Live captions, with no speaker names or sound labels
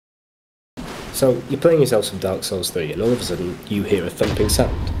So, you're playing yourself some Dark Souls 3 and all of a sudden you hear a thumping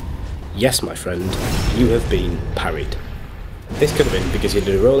sound. Yes, my friend, you have been parried. This could have been because you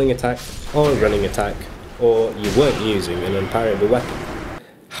did a rolling attack, or a running attack, or you weren't using an unparryable weapon.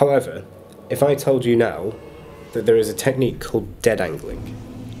 However, if I told you now that there is a technique called dead angling,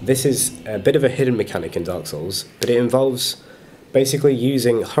 this is a bit of a hidden mechanic in Dark Souls, but it involves basically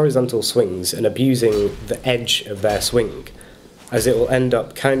using horizontal swings and abusing the edge of their swing, as it will end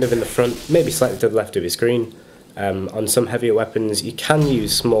up kind of in the front, maybe slightly to the left of your screen. On some heavier weapons, you can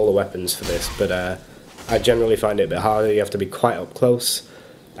use smaller weapons for this, but I generally find it a bit harder. You have to be quite up close.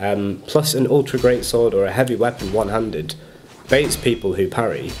 Plus, an ultra great sword or a heavy weapon one-handed baits people who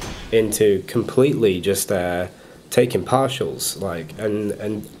parry into completely just taking partials,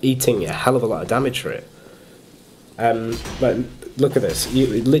 and eating a hell of a lot of damage for it. Like, look at this.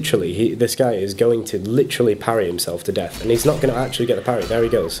 This guy is going to literally parry himself to death, and he's not going to actually get the parry. There he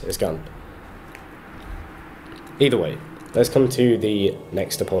goes. It's gone. Either way, let's come to the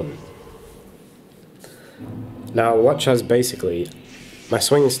next opponent. Now, watch as basically my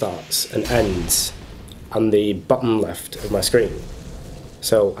swing starts and ends on the bottom left of my screen.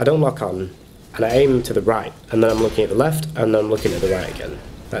 So I don't lock on, and I aim to the right, and then I'm looking at the left, and then I'm looking at the right again.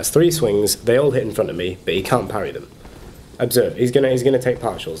 That's 3 swings. They all hit in front of me, but he can't parry them. Observe. He's gonna take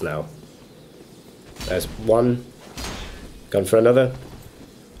partials now. There's one. Gone for another.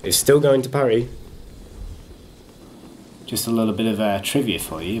 He's still going to parry. Just a little bit of trivia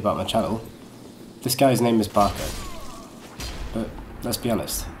for you about my channel. This guy's name is Barker. But let's be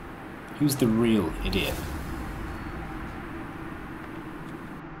honest, who's the real idiot?